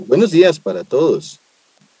Buenos días para todos.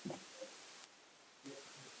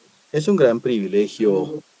 Es un gran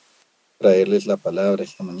privilegio traerles la palabra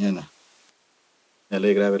esta mañana. Me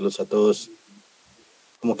alegra verlos a todos.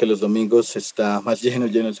 Como que los domingos está más lleno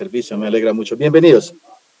el servicio. Me alegra mucho. Bienvenidos.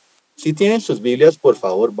 Si tienen sus Biblias, por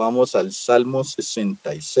favor, vamos al Salmo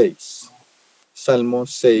 66. Salmo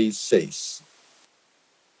 66.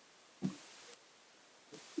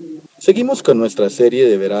 Seguimos con nuestra serie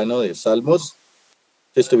de verano de Salmos.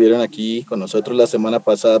 Estuvieron aquí con nosotros la semana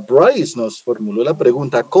pasada. Bryce nos formuló la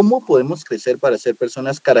pregunta: ¿cómo podemos crecer para ser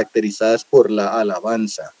personas caracterizadas por la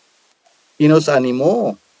alabanza? Y nos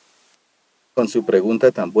animó con su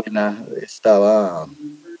pregunta tan buena. Estaba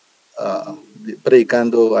uh,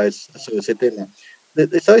 predicando a ese tema.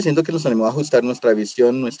 Estaba diciendo que nos animó a ajustar nuestra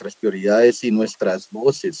visión, nuestras prioridades y nuestras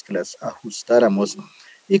voces, que las ajustáramos.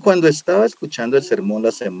 Y cuando estaba escuchando el sermón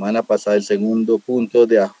la semana pasada, el segundo punto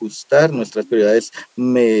de ajustar nuestras prioridades,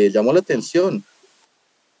 me llamó la atención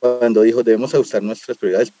cuando dijo: debemos ajustar nuestras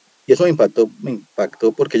prioridades. Y eso me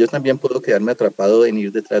impactó porque yo también puedo quedarme atrapado en ir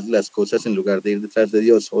detrás de las cosas en lugar de ir detrás de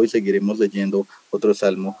Dios. Hoy seguiremos leyendo otro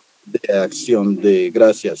salmo de acción de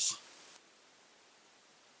gracias.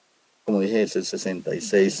 Como dije, es el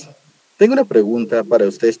 66. Tengo una pregunta para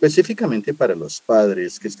usted, específicamente para los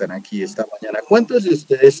padres que están aquí esta mañana. ¿Cuántos de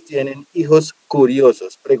ustedes tienen hijos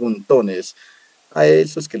curiosos, preguntones, a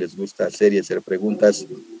esos que les gusta hacer y hacer preguntas?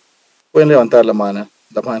 Pueden levantar la mano,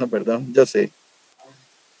 perdón, yo sé,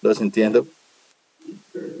 los entiendo.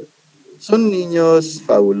 Son niños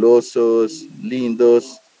fabulosos,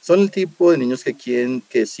 lindos, son el tipo de niños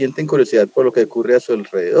que sienten curiosidad por lo que ocurre a su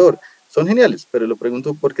alrededor. Son geniales, pero lo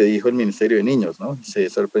pregunto porque dijo el Ministerio de Niños, ¿no? Se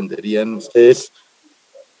sorprenderían ustedes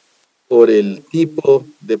por el tipo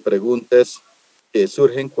de preguntas que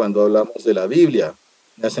surgen cuando hablamos de la Biblia.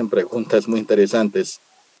 Me hacen preguntas muy interesantes,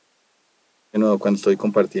 de nuevo, cuando estoy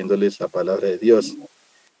compartiéndoles la palabra de Dios.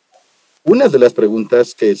 Una de las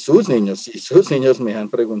preguntas que sus niños me han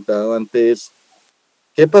preguntado antes: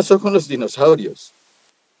 ¿qué pasó con los dinosaurios?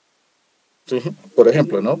 Sí, por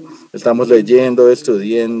ejemplo, ¿no? Estamos leyendo,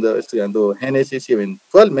 estudiando Génesis y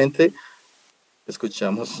eventualmente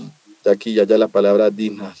escuchamos de aquí y allá la palabra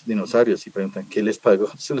dinosaurios y preguntan: ¿qué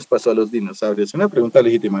se les pasó a los dinosaurios? Es una pregunta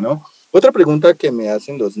legítima, ¿no? Otra pregunta que me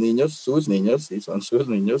hacen los niños, sus niños, sí, son sus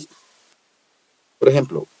niños. Por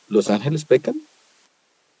ejemplo, ¿los ángeles pecan?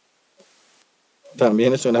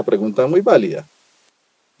 También es una pregunta muy válida.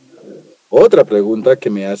 Otra pregunta que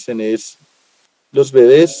me hacen es: ¿los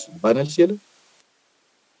bebés van al cielo?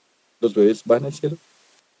 ¿Los bebés van al cielo?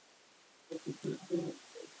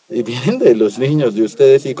 Y vienen de los niños, de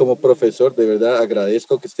ustedes, y como profesor, de verdad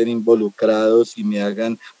agradezco que estén involucrados y me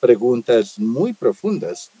hagan preguntas muy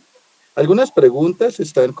profundas. Algunas preguntas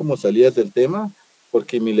están como salidas del tema,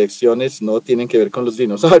 porque mis lecciones no tienen que ver con los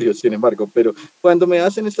dinosaurios, sin embargo, pero cuando me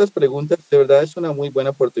hacen estas preguntas, de verdad es una muy buena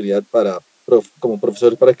oportunidad como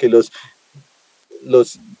profesor, para que los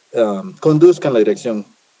conduzcan la dirección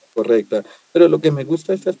correcta. Pero lo que me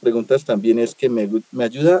gusta de estas preguntas también es que me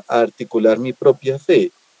ayuda a articular mi propia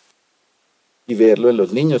fe y verlo en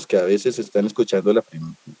los niños que a veces están escuchando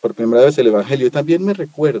por primera vez el Evangelio. También me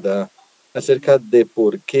recuerda acerca de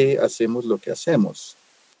por qué hacemos lo que hacemos,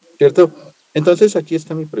 ¿cierto? Entonces aquí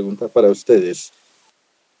está mi pregunta para ustedes,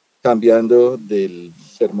 cambiando del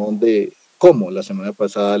sermón de cómo la semana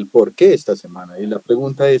pasada al por qué esta semana. Y la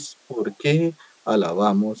pregunta es: ¿por qué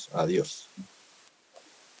alabamos a Dios?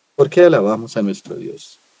 ¿Por qué alabamos a nuestro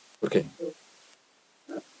Dios? ¿Por qué?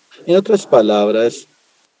 En otras palabras,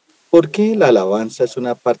 ¿por qué la alabanza es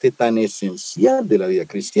una parte tan esencial de la vida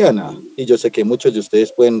cristiana? Y yo sé que muchos de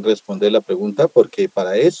ustedes pueden responder la pregunta: porque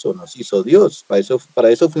para eso nos hizo Dios, para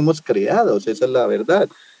eso fuimos creados, esa es la verdad.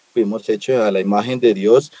 Fuimos hechos a la imagen de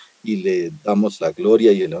Dios y le damos la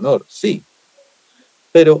gloria y el honor, sí.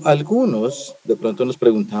 Pero algunos de pronto nos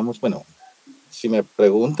preguntamos: bueno, si me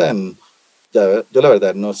preguntan, yo la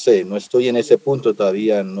verdad no sé, no estoy en ese punto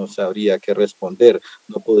todavía, no sabría qué responder,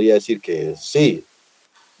 no podría decir que sí,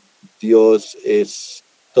 Dios es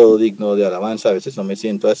todo digno de alabanza. A veces no me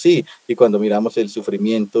siento así. Y cuando miramos el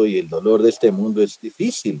sufrimiento y el dolor de este mundo, es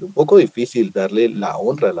difícil, un poco difícil darle la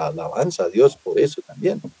honra, la alabanza a Dios por eso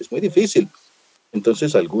también. Es muy difícil.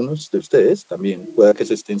 Entonces, algunos de ustedes también pueda que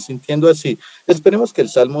se estén sintiendo así. Esperemos que el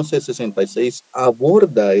Salmo 66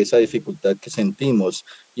 aborda esa dificultad que sentimos,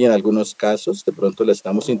 y en algunos casos de pronto la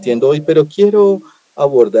estamos sintiendo hoy, pero quiero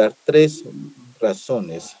abordar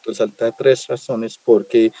resaltar tres razones por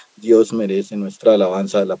qué Dios merece nuestra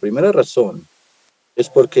alabanza. La primera razón es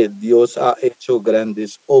porque Dios ha hecho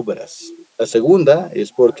grandes obras. La segunda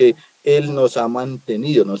es porque Él nos ha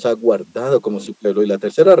mantenido, nos ha guardado como su pueblo. Y la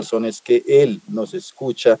tercera razón es que Él nos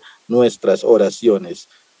escucha nuestras oraciones,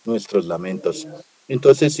 nuestros lamentos.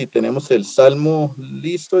 Entonces, si tenemos el Salmo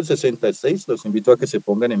listo, el 66, los invito a que se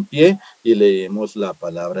pongan en pie y leemos la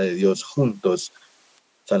palabra de Dios juntos.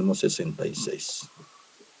 Salmo 66.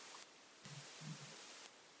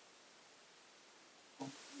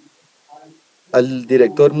 Al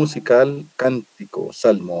director musical, cántico,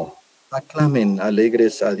 salmo. Aclamen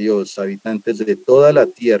alegres a Dios, habitantes de toda la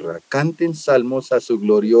tierra, canten salmos a su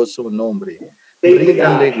glorioso nombre.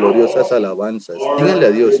 Ríndanle gloriosas alabanzas. Díganle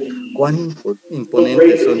a Dios, cuán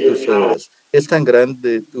imponentes son tus obras. Es tan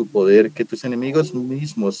grande tu poder que tus enemigos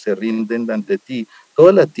mismos se rinden ante ti.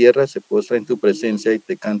 Toda la tierra se postra en tu presencia y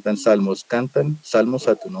te cantan salmos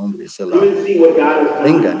a tu nombre. Selah.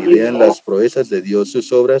 Vengan y vean las proezas de Dios,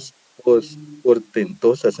 sus obras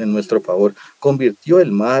portentosas en nuestro favor. Convirtió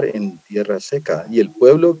el mar en tierra seca y el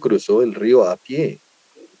pueblo cruzó el río a pie.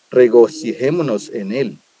 Regocijémonos en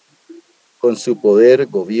él. Con su poder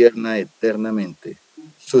gobierna eternamente.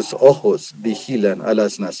 Sus ojos vigilan a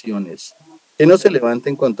las naciones. Que no se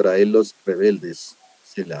levanten contra él los rebeldes.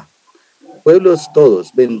 Selah. Pueblos todos,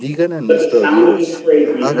 bendigan a nuestro Dios.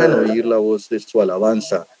 Hagan oír la voz de su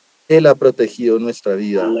alabanza. Él ha protegido nuestra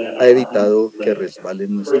vida, ha evitado que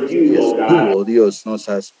resbalen nuestros pies. Tú, oh Dios, nos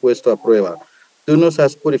has puesto a prueba. Tú nos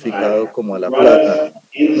has purificado como a la plata.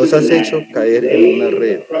 Nos has hecho caer en una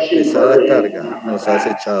red. Pesada carga nos has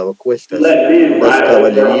echado a cuestas. Las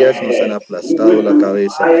caballerías nos han aplastado la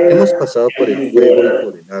cabeza. Hemos pasado por el fuego y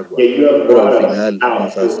por el agua, pero al final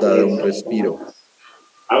nos has dado un respiro.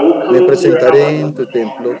 Me presentaré en tu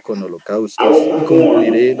templo con holocaustos y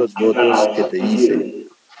cumpliré los votos que te hice.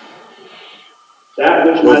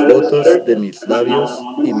 Los votos de mis labios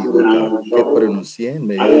y mi boca, que pronuncié en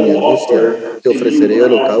medio de mi angustia. Te ofreceré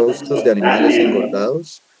holocaustos de animales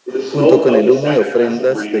engordados, junto con el humo de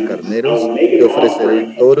ofrendas de carneros, te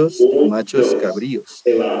ofreceré toros y machos cabríos.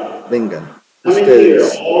 Vengan,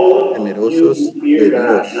 ustedes, temerosos de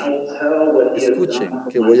Dios, escuchen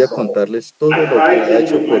que voy a contarles todo lo que ha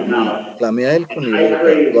hecho por mí. Clamé a él con mi boca,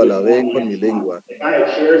 lo alabé con mi lengua.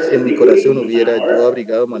 Si en mi corazón hubiera yo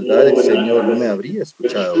abrigado maldad, el Señor no me habría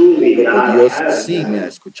escuchado, pero Dios sí me ha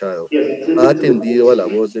escuchado. Ha atendido a la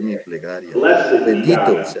voz de mi plegaria.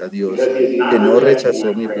 Bendito sea Dios, que no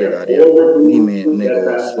rechazó mi plegaria, ni me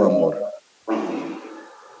negó su amor.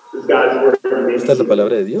 Esta es la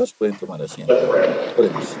palabra de Dios. Pueden tomar asiento.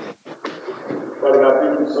 Oremos.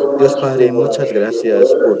 Dios Padre, muchas gracias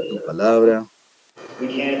por tu palabra.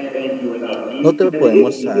 No te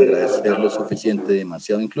podemos agradecer lo suficiente,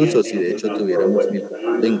 demasiado, incluso si de hecho tuviéramos 1000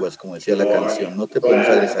 lenguas, como decía la canción. No te podemos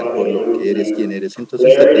agradecer por lo que eres, quién eres.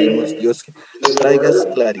 Entonces te pedimos, Dios, que traigas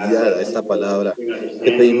claridad a esta palabra.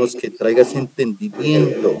 Te pedimos que traigas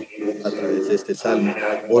entendimiento a través de este salmo.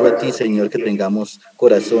 Oro a ti, Señor, que tengamos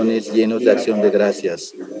corazones llenos de acción de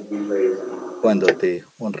gracias cuando te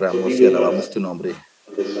honramos y alabamos tu nombre.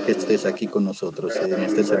 Que estés aquí con nosotros en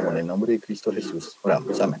este sermón. En nombre de Cristo Jesús.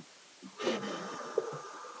 Oramos. Amén.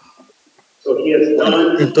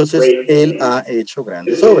 Bueno, entonces Él ha hecho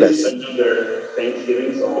grandes obras.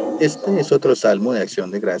 Este es otro salmo de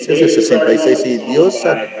acción de gracias, el 66, y Dios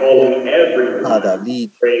sacó a David,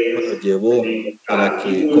 lo llevó para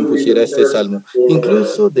que compusiera este salmo.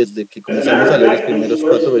 Incluso desde que comenzamos a leer los primeros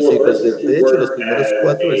 4 versículos, de hecho los primeros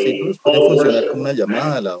 4 versículos pueden funcionar como una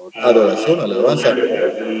llamada a la adoración, a la alabanza,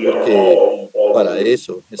 porque para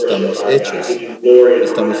eso estamos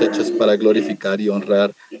hechos para glorificar y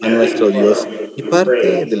honrar a nuestro Dios. Y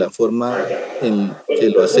parte de la forma en que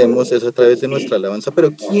lo hacemos es a través de nuestra alabanza.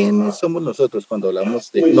 Pero ¿quiénes somos nosotros cuando hablamos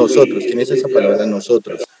de nosotros? ¿Quién es esa palabra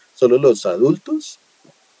nosotros? ¿Solo los adultos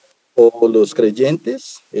o los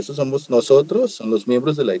creyentes? ¿Esos somos nosotros? ¿Son los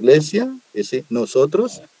miembros de la iglesia? ¿Ese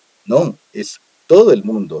nosotros? No, es todo el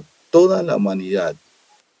mundo, toda la humanidad.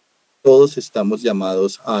 Todos estamos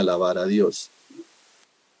llamados a alabar a Dios.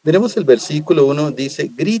 Veremos el versículo 1, dice,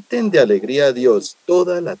 griten de alegría a Dios,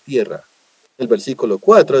 toda la tierra. El versículo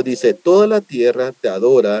 4 dice, toda la tierra te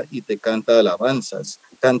adora y te canta alabanzas,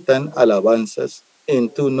 cantan alabanzas en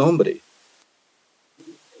tu nombre.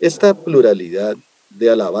 Esta pluralidad de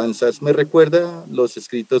alabanzas me recuerda los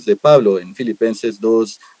escritos de Pablo en Filipenses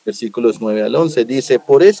 2, versículos 9 al 11. Dice,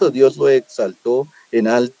 por eso Dios lo exaltó en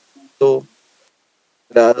alto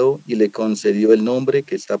grado y le concedió el nombre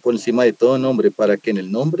que está por encima de todo nombre, para que en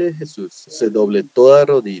el nombre de Jesús se doble toda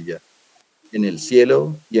rodilla en el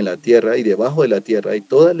cielo y en la tierra y debajo de la tierra, y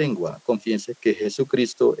toda lengua confiese que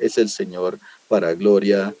Jesucristo es el Señor, para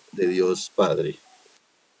gloria de Dios Padre.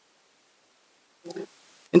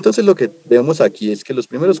 Entonces lo que vemos aquí es que los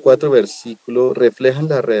primeros 4 versículos reflejan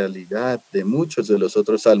la realidad de muchos de los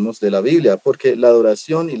otros salmos de la Biblia, porque la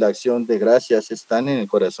adoración y la acción de gracias están en el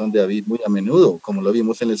corazón de David muy a menudo, como lo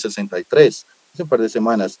vimos en el 63, hace un par de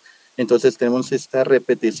semanas. Entonces tenemos esta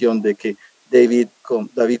repetición de que David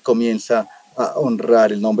comienza a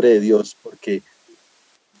honrar el nombre de Dios porque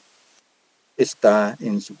está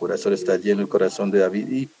en su corazón, está lleno el corazón de David.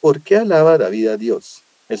 ¿Y por qué alaba David a Dios?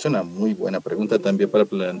 Es una muy buena pregunta también para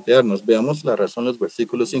plantearnos. Veamos la razón, los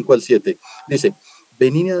versículos 5 al 7. Dice,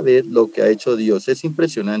 venid a ver lo que ha hecho Dios. Es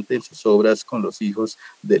impresionante en sus obras con los hijos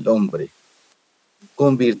del hombre.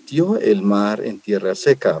 Convirtió el mar en tierra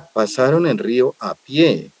seca. Pasaron el río a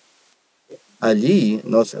pie. Allí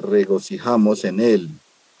nos regocijamos en él,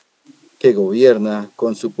 que gobierna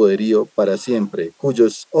con su poderío para siempre,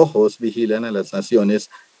 cuyos ojos vigilan a las naciones,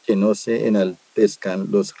 que no se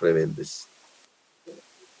enaltezcan los rebeldes.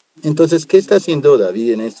 Entonces, ¿qué está haciendo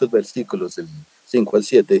David en estos versículos del 5 al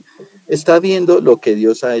 7? Está viendo lo que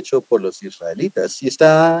Dios ha hecho por los israelitas y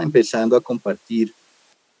está empezando a compartir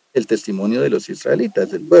el testimonio de los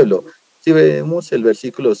israelitas, del pueblo. Si vemos el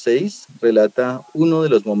versículo 6, relata uno de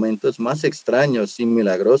los momentos más extraños y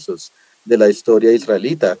milagrosos de la historia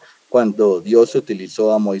israelita, cuando Dios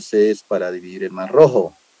utilizó a Moisés para dividir el Mar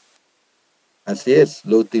Rojo. Así es,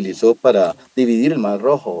 lo utilizó para dividir el Mar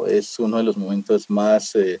Rojo. Es uno de los momentos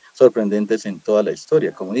más sorprendentes en toda la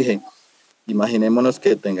historia. Como dije, imaginémonos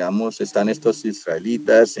que están estos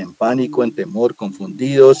israelitas en pánico, en temor,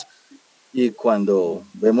 confundidos, y cuando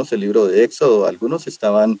vemos el libro de Éxodo, algunos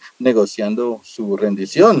estaban negociando su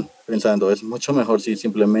rendición, pensando, es mucho mejor si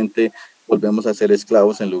simplemente volvemos a ser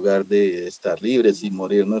esclavos en lugar de estar libres y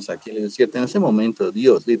morirnos aquí en el desierto. En ese momento,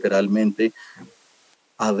 Dios literalmente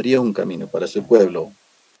abrió un camino para su pueblo.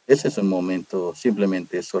 Ese es un momento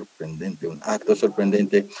simplemente sorprendente, un acto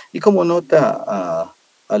sorprendente. Y como nota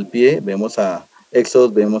al pie, vemos a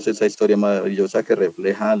Éxodo, vemos esa historia maravillosa que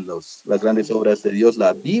refleja las grandes obras de Dios.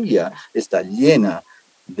 La Biblia está llena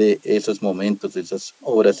de esos momentos, de esas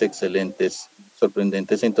obras excelentes,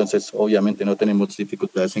 sorprendentes. Entonces, obviamente no tenemos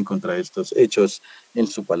dificultades en encontrar estos hechos en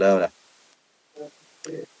su palabra.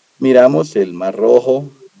 Miramos el Mar Rojo.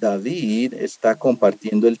 David está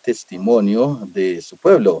compartiendo el testimonio de su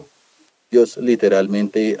pueblo. Dios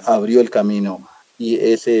literalmente abrió el camino y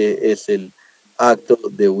ese es el acto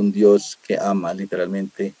de un Dios que ama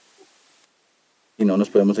literalmente y no nos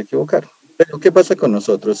podemos equivocar. Pero ¿qué pasa con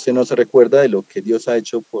nosotros? Se nos recuerda de lo que Dios ha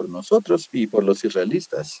hecho por nosotros y por los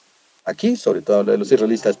israelitas. Aquí sobre todo habla de los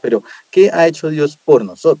israelitas, pero ¿qué ha hecho Dios por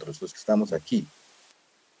nosotros, los que estamos aquí?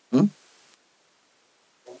 ¿Mm?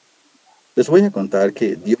 Les voy a contar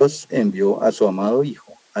que Dios envió a su amado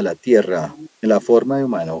Hijo a la tierra en la forma de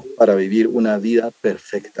humano para vivir una vida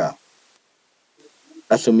perfecta,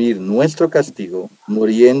 asumir nuestro castigo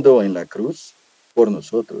muriendo en la cruz por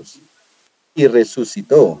nosotros y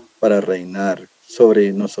resucitó para reinar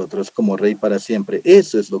sobre nosotros como rey para siempre.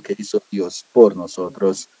 Eso es lo que hizo Dios por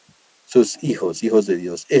nosotros, sus hijos, hijos de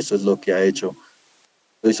Dios. Eso es lo que ha hecho.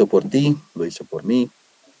 Lo hizo por ti, lo hizo por mí.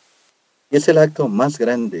 Y es el acto más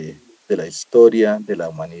grande de la historia de la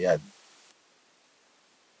humanidad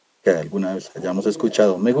que alguna vez hayamos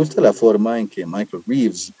escuchado. Me gusta la forma en que Michael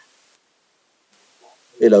Reeves,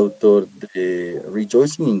 el autor de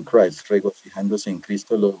Rejoicing in Christ, regocijándose en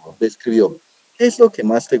Cristo, lo describió. ¿Qué es lo que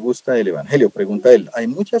más te gusta del Evangelio? Pregunta él. Hay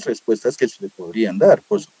muchas respuestas que se le podrían dar.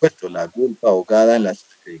 Por supuesto, la culpa ahogada en la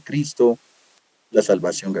sangre de Cristo, la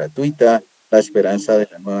salvación gratuita, la esperanza de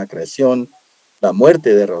la nueva creación, la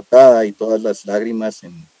muerte derrotada y todas las lágrimas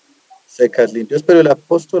en secas limpias. Pero el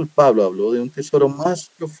apóstol Pablo habló de un tesoro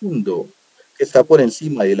más profundo que está por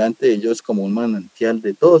encima y delante de ellos como un manantial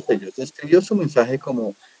de todos ellos. Escribió su mensaje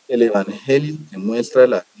como el Evangelio que muestra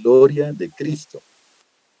la gloria de Cristo.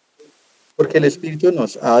 Porque el Espíritu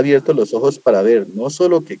nos ha abierto los ojos para ver no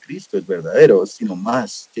solo que Cristo es verdadero, sino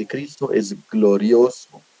más que Cristo es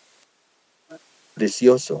glorioso,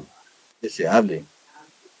 precioso, deseable,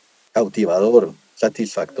 cautivador,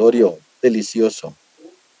 satisfactorio, delicioso.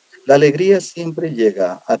 La alegría siempre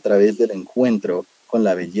llega a través del encuentro con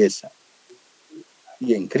la belleza.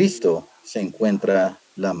 Y en Cristo se encuentra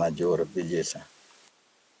la mayor belleza.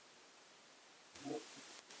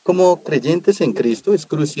 Como creyentes en Cristo, es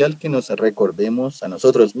crucial que nos recordemos a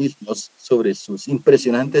nosotros mismos sobre sus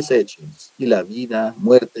impresionantes hechos y la vida,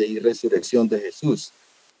 muerte y resurrección de Jesús.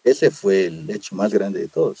 Ese fue el hecho más grande de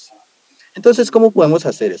todos. Entonces, ¿cómo podemos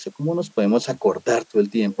hacer eso? ¿Cómo nos podemos acordar todo el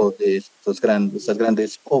tiempo de estas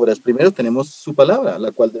grandes obras? Primero tenemos su palabra,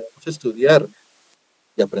 la cual debemos estudiar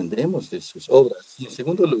y aprendemos de sus obras. Y en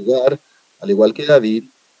segundo lugar, al igual que David,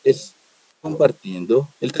 es compartiendo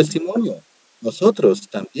el testimonio. nosotros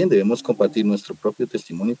también debemos compartir nuestro propio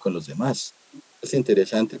testimonio con los demás. Es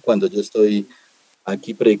interesante cuando yo estoy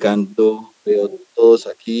aquí predicando, veo todos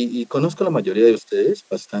aquí y conozco a la mayoría de ustedes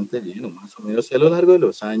bastante bien, o más o menos, y a lo largo de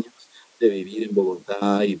los años de vivir en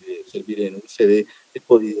Bogotá y de servir en UCD, he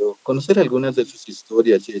podido conocer algunas de sus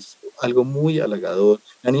historias y es algo muy halagador,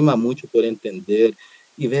 me anima mucho poder entender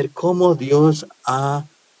y ver cómo Dios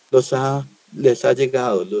los ha, les ha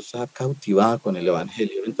llegado, los ha cautivado con el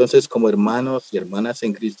Evangelio. Entonces, como hermanos y hermanas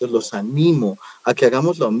en Cristo, los animo a que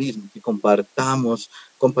hagamos lo mismo, que compartamos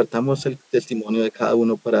el testimonio de cada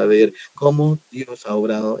uno para ver cómo Dios ha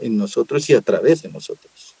obrado en nosotros y a través de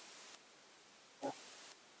nosotros.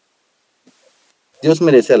 Dios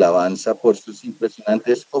merece alabanza por sus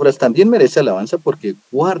impresionantes obras. También merece alabanza porque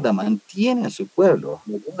guarda, mantiene a su pueblo,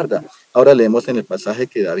 lo guarda. Ahora leemos en el pasaje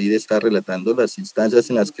que David está relatando las instancias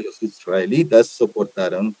en las que los israelitas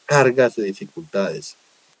soportaron cargas de dificultades.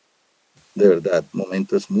 De verdad,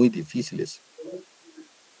 momentos muy difíciles.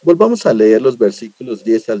 Volvamos a leer los versículos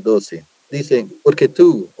 10 al 12. Dice, porque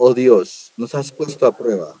tú, oh Dios, nos has puesto a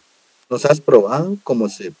prueba, nos has probado como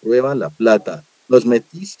se prueba la plata, nos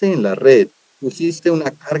metiste en la red, pusiste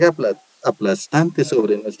una carga aplastante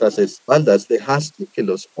sobre nuestras espaldas, dejaste que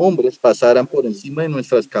los hombres pasaran por encima de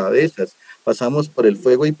nuestras cabezas, pasamos por el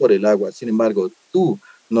fuego y por el agua, sin embargo, tú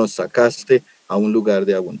nos sacaste a un lugar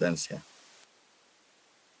de abundancia.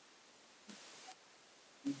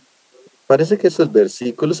 Parece que esos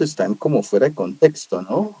versículos están como fuera de contexto,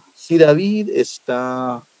 ¿no? Si David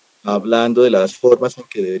está hablando de las formas en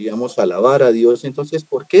que deberíamos alabar a Dios, entonces,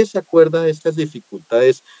 ¿por qué se acuerda de estas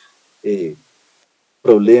dificultades, eh,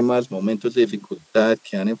 problemas, momentos de dificultad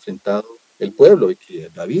que han enfrentado el pueblo y que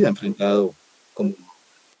David ha enfrentado como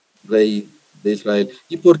rey de Israel?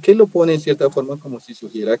 ¿Y por qué lo pone en cierta forma como si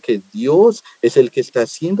sugiera que Dios es el que está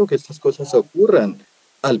haciendo que estas cosas ocurran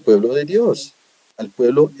al pueblo de Dios, al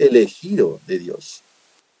pueblo elegido de Dios?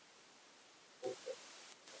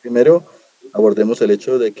 Primero, abordemos el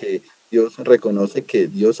hecho de que Dios reconoce que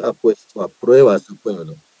Dios ha puesto a prueba a su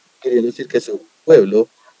pueblo. Quiere decir que su pueblo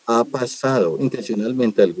ha pasado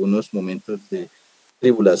intencionalmente algunos momentos de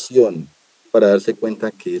tribulación para darse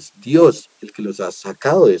cuenta que es Dios el que los ha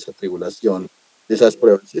sacado de esa tribulación, de esas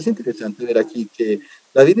pruebas. Es interesante ver aquí que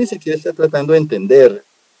David ni siquiera está tratando de entender,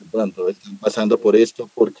 de pronto están pasando por esto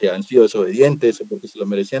porque han sido desobedientes o porque se lo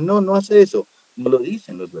merecían. No, no hace eso, no lo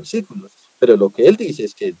dicen los versículos, pero lo que él dice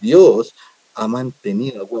es que Dios ha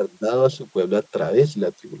mantenido, ha guardado a su pueblo a través de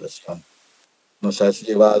la tribulación. Nos has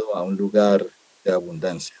llevado a un lugar de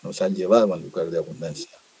abundancia, nos han llevado a un lugar de abundancia.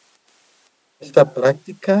 Esta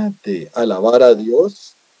práctica de alabar a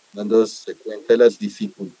Dios, dándose cuenta de las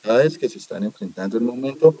dificultades que se están enfrentando en el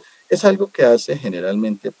momento, es algo que hace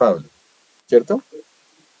generalmente Pablo, ¿cierto?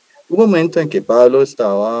 Un momento en que Pablo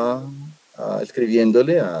estaba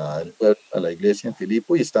escribiéndole a la iglesia en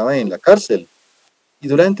Filipo y estaba en la cárcel. Y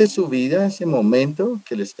durante su vida, ese momento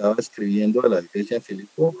que le estaba escribiendo a la iglesia en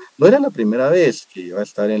Filipo, no era la primera vez que iba a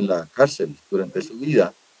estar en la cárcel durante su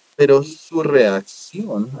vida, pero su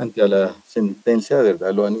reacción ante la sentencia de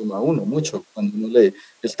verdad lo anima a uno mucho. Cuando uno le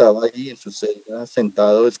estaba allí en su celda,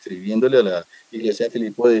 sentado, escribiéndole a la iglesia de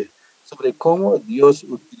Filipo sobre cómo Dios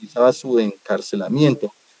utilizaba su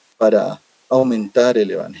encarcelamiento para aumentar el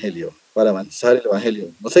evangelio, para avanzar el evangelio.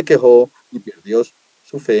 No se quejó ni perdió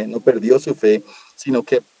su fe, no perdió su fe, sino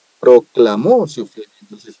que proclamó su fe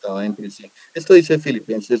mientras estaba en prisión. Esto dice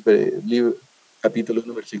Filipenses capítulo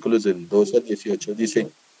 1, versículos del 2 al 18, dice,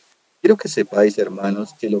 quiero que sepáis, hermanos,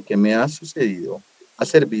 que lo que me ha sucedido ha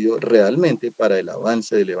servido realmente para el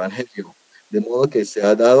avance del Evangelio, de modo que se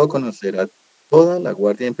ha dado a conocer a toda la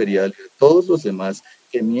Guardia Imperial y a todos los demás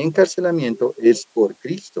que mi encarcelamiento es por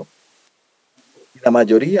Cristo. La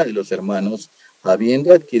mayoría de los hermanos,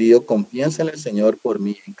 habiendo adquirido confianza en el Señor por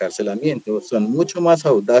mi encarcelamiento, son mucho más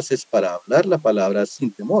audaces para hablar la palabra sin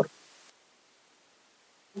temor.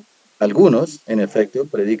 Algunos, en efecto,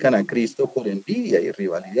 predican a Cristo por envidia y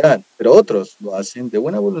rivalidad, pero otros lo hacen de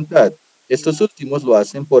buena voluntad. Estos últimos lo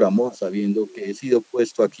hacen por amor, sabiendo que he sido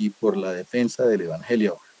puesto aquí por la defensa del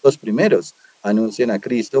Evangelio. Los primeros anuncian a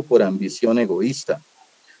Cristo por ambición egoísta,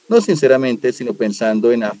 no sinceramente, sino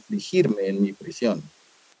pensando en afligirme en mi prisión.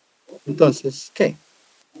 Entonces, ¿qué?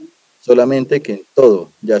 Solamente que en todo,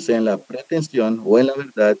 ya sea en la pretensión o en la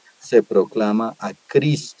verdad, se proclama a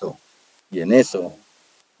Cristo, y en eso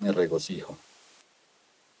me regocijo.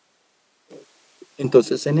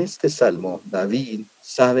 Entonces, en este salmo, David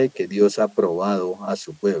sabe que Dios ha probado a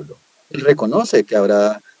su pueblo. Él reconoce que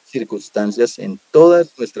habrá circunstancias en todas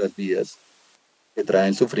nuestras vidas que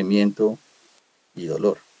traen sufrimiento y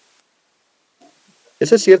dolor.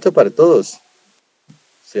 Eso es cierto para todos.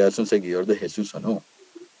 seas un seguidor de Jesús o no.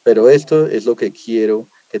 Pero esto es lo que quiero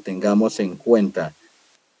que tengamos en cuenta.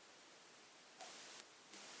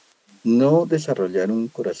 No desarrollar un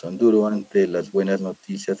corazón duro ante las buenas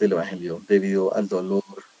noticias del Evangelio debido al dolor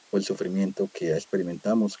o el sufrimiento que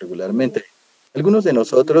experimentamos regularmente. Algunos de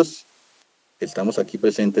nosotros que estamos aquí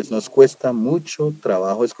presentes nos cuesta mucho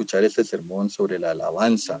trabajo escuchar este sermón sobre la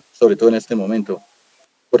alabanza, sobre todo en este momento,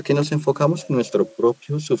 porque nos enfocamos en nuestro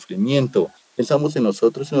propio sufrimiento. Pensamos en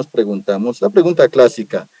nosotros y nos preguntamos la pregunta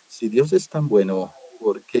clásica: si Dios es tan bueno,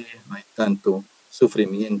 ¿por qué hay tanto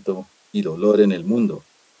sufrimiento y dolor en el mundo?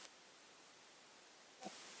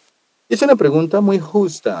 Es una pregunta muy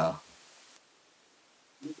justa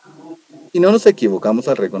y no nos equivocamos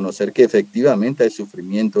al reconocer que efectivamente hay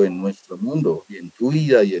sufrimiento en nuestro mundo y en tu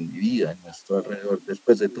vida y en mi vida, en nuestro alrededor.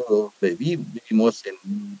 Después de todo, vivimos en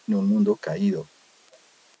un mundo caído.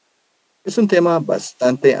 Es un tema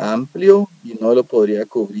bastante amplio y no lo podría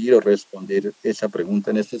cubrir o responder esa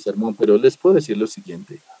pregunta en este sermón, pero les puedo decir lo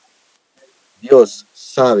siguiente: Dios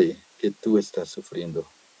sabe que tú estás sufriendo.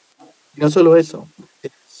 Y no solo eso,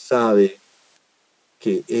 Él sabe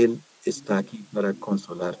que Él está aquí para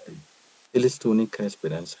consolarte. Él es tu única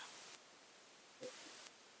esperanza.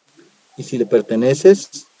 Y si le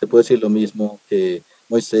perteneces, te puedo decir lo mismo que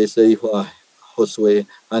Moisés le dijo a Josué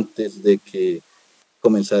antes de que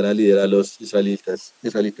comenzara a liderar a los israelitas.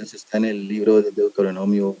 Israelitas está en el libro de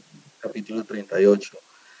Deuteronomio, capítulo 38.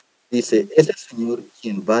 Dice: es el Señor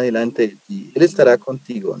quien va delante de ti. Él estará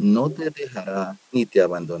contigo, no te dejará ni te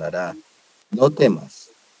abandonará. No temas,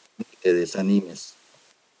 ni te desanimes.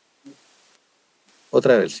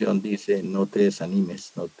 Otra versión dice: no te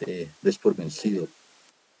desanimes, no te des por vencido.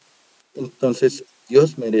 Entonces,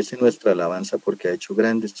 Dios merece nuestra alabanza porque ha hecho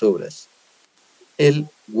grandes obras. Él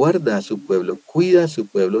guarda a su pueblo, cuida a su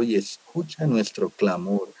pueblo y escucha nuestro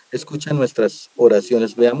clamor, escucha nuestras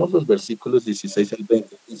oraciones. Veamos los versículos 16 al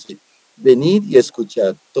 20. Dice: venid y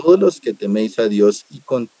escuchad todos los que teméis a Dios, y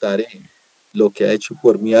contaré lo que ha hecho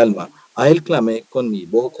por mi alma. A Él clamé con mi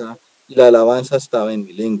boca, y la alabanza estaba en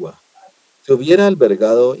mi lengua. Si hubiera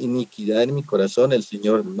albergado iniquidad en mi corazón, el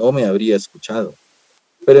Señor no me habría escuchado.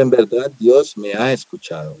 Pero en verdad Dios me ha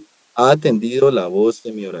escuchado, ha atendido la voz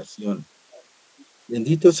de mi oración.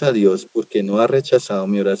 Bendito sea Dios, porque no ha rechazado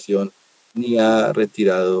mi oración, ni ha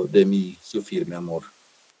retirado de mí su firme amor.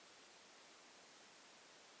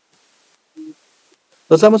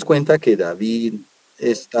 Nos damos cuenta que David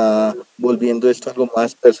está volviendo esto algo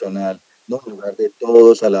más personal, ¿no? En lugar de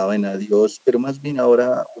todos alaben a Dios, pero más bien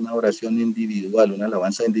ahora una oración individual, una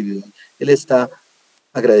alabanza individual. Él está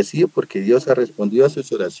agradecido porque Dios ha respondido a sus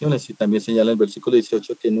oraciones, y también señala en el versículo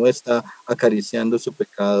 18 que no está acariciando su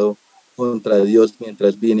pecado contra Dios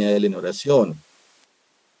mientras viene a Él en oración.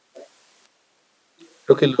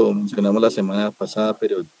 Creo que lo mencionamos la semana pasada,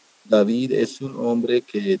 pero David es un hombre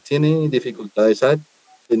que tiene dificultades, ha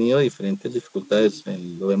tenido diferentes dificultades,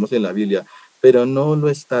 lo vemos en la Biblia, pero no lo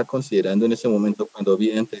está considerando en ese momento cuando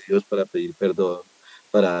viene ante Dios para pedir perdón,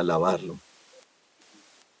 para alabarlo,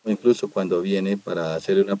 o incluso cuando viene para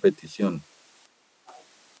hacer una petición.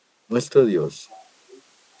 Nuestro Dios,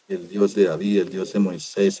 el Dios de David, el Dios de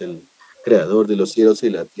Moisés, el creador de los cielos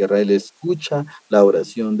y la tierra, Él escucha la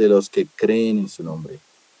oración de los que creen en su nombre.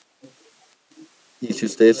 Y si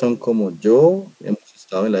ustedes son como yo, hemos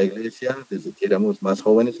estado en la iglesia desde que éramos más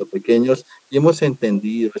jóvenes o pequeños y hemos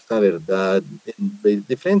entendido esta verdad en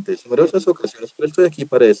diferentes, numerosas ocasiones, pero estoy aquí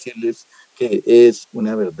para decirles que es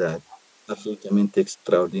una verdad absolutamente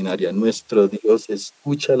extraordinaria. Nuestro Dios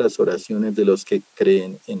escucha las oraciones de los que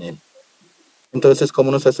creen en Él. Entonces,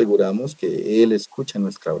 ¿cómo nos aseguramos que Él escucha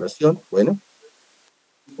nuestra oración? Bueno,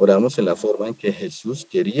 oramos en la forma en que Jesús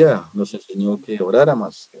nos enseñó que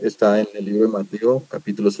oráramos. Está en el libro de Mateo,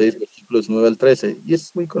 capítulo 6, versículos 9 al 13, y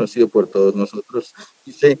es muy conocido por todos nosotros.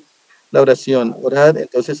 Dice la oración: orad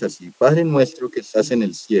entonces así: Padre nuestro que estás en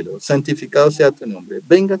el cielo, santificado sea tu nombre,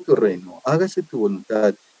 venga tu reino, hágase tu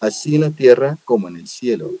voluntad, así en la tierra como en el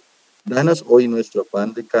cielo. Danos hoy nuestro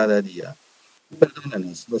pan de cada día.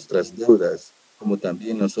 Perdónanos nuestras deudas, como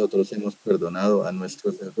también nosotros hemos perdonado a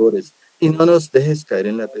nuestros deudores, y no nos dejes caer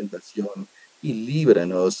en la tentación, y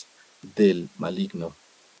líbranos del maligno.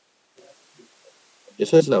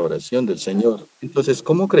 Esa es la oración del Señor. Entonces,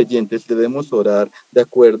 como creyentes debemos orar de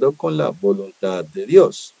acuerdo con la voluntad de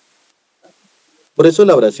Dios. Por eso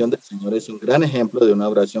la oración del Señor es un gran ejemplo de una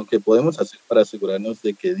oración que podemos hacer para asegurarnos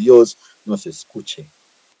de que Dios nos escuche.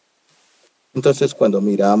 Entonces, cuando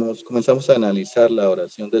comenzamos a analizar la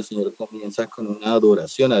oración del Señor, comienza con una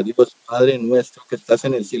adoración a Dios. Padre nuestro que estás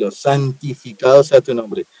en el cielo, santificado sea tu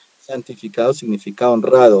nombre. Santificado significa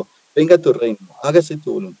honrado. Venga tu reino, hágase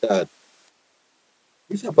tu voluntad.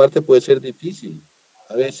 Esa parte puede ser difícil.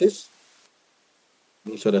 A veces,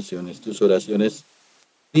 tus oraciones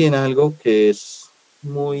piden algo que es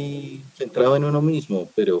muy centrado en uno mismo,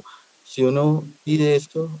 pero si uno pide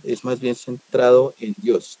esto, es más bien centrado en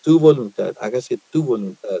Dios, tu voluntad, hágase tu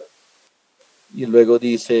voluntad. Y luego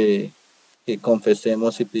dice que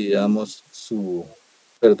confesemos y pidamos su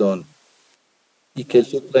perdón y que Él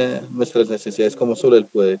suple nuestras necesidades como solo Él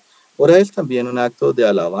puede. Ahora es también un acto de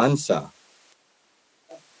alabanza.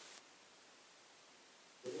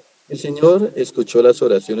 El Señor escuchó las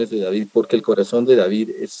oraciones de David porque el corazón de David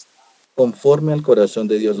es conforme al corazón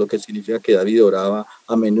de Dios, lo que significa que David oraba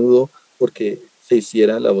a menudo porque se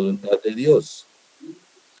hiciera la voluntad de Dios.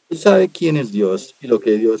 Él sabe quién es Dios y lo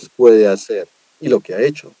que Dios puede hacer y lo que ha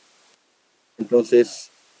hecho. Entonces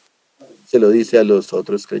se lo dice a los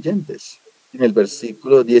otros creyentes. En el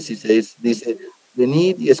versículo 16 dice,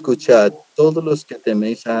 venid y escuchad todos los que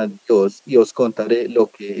teméis a Dios y os contaré lo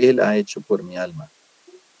que Él ha hecho por mi alma.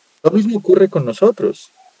 Lo mismo ocurre con nosotros.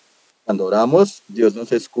 Cuando oramos, Dios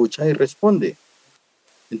nos escucha y responde.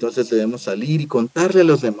 Entonces debemos salir y contarle a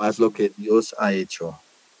los demás lo que Dios ha hecho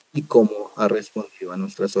y cómo ha respondido a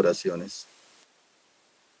nuestras oraciones.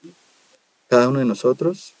 Cada uno de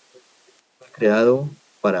nosotros fue creado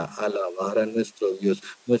para alabar a nuestro Dios.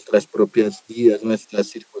 Nuestras propias vidas, nuestras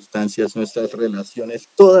circunstancias, nuestras relaciones,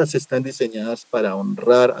 todas están diseñadas para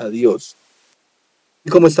honrar a Dios. Y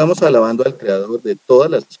como estamos alabando al Creador de todas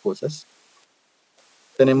las cosas,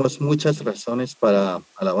 tenemos muchas razones para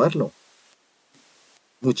alabarlo.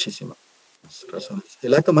 Muchísimas razones.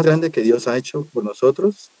 El acto más grande que Dios ha hecho por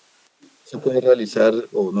nosotros se puede realizar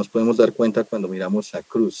o nos podemos dar cuenta cuando miramos la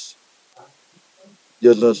cruz.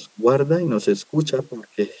 Dios nos guarda y nos escucha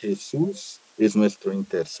porque Jesús es nuestro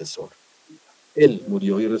intercesor. Él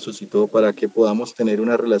murió y resucitó para que podamos tener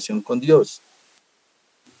una relación con Dios,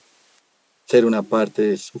 ser una parte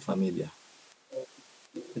de su familia.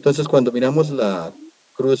 Entonces, cuando miramos la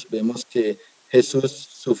cruz, vemos que Jesús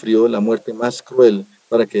sufrió la muerte más cruel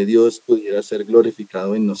para que Dios pudiera ser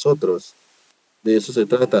glorificado en nosotros. De eso se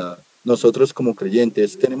trata. Nosotros como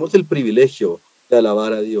creyentes tenemos el privilegio de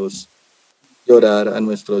alabar a Dios y orar a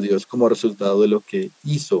nuestro Dios como resultado de lo que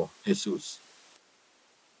hizo Jesús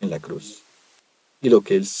en la cruz y lo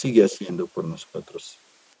que Él sigue haciendo por nosotros.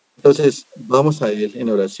 Entonces, vamos a Él en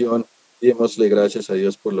oración y démosle gracias a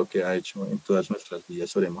Dios por lo que ha hecho en todas nuestras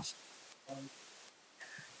vidas. Oremos.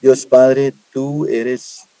 Dios Padre, tú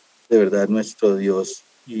eres de verdad nuestro Dios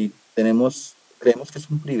y creemos que es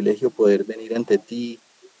un privilegio poder venir ante ti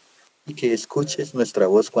y que escuches nuestra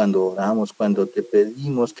voz cuando oramos, cuando te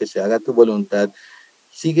pedimos que se haga tu voluntad.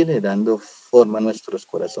 Síguele dando forma a nuestros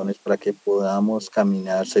corazones para que podamos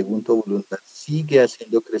caminar según tu voluntad. Sigue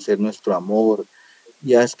haciendo crecer nuestro amor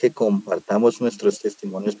y haz que compartamos nuestros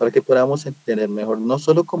testimonios para que podamos entender mejor, no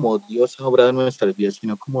solo como Dios ha obrado en nuestras vidas,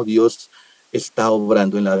 sino como Dios está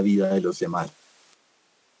obrando en la vida de los demás.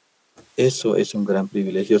 Eso es un gran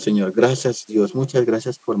privilegio, Señor. Gracias, Dios. Muchas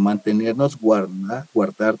gracias por mantenernos,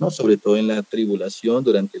 guardarnos, sobre todo en la tribulación,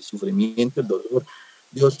 durante el sufrimiento, el dolor.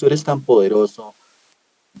 Dios, tú eres tan poderoso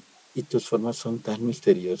y tus formas son tan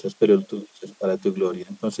misteriosas, pero tú es para tu gloria.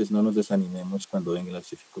 Entonces no nos desanimemos cuando vengan las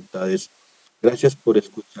dificultades. Gracias por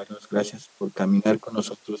escucharnos, gracias por caminar con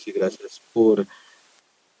nosotros y gracias por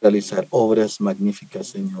realizar obras magníficas,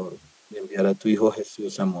 Señor, de enviar a tu Hijo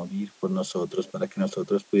Jesús a morir por nosotros para que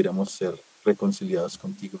nosotros pudiéramos ser reconciliados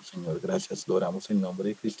contigo, Señor. Gracias, lo oramos en nombre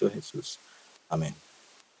de Cristo Jesús. Amén.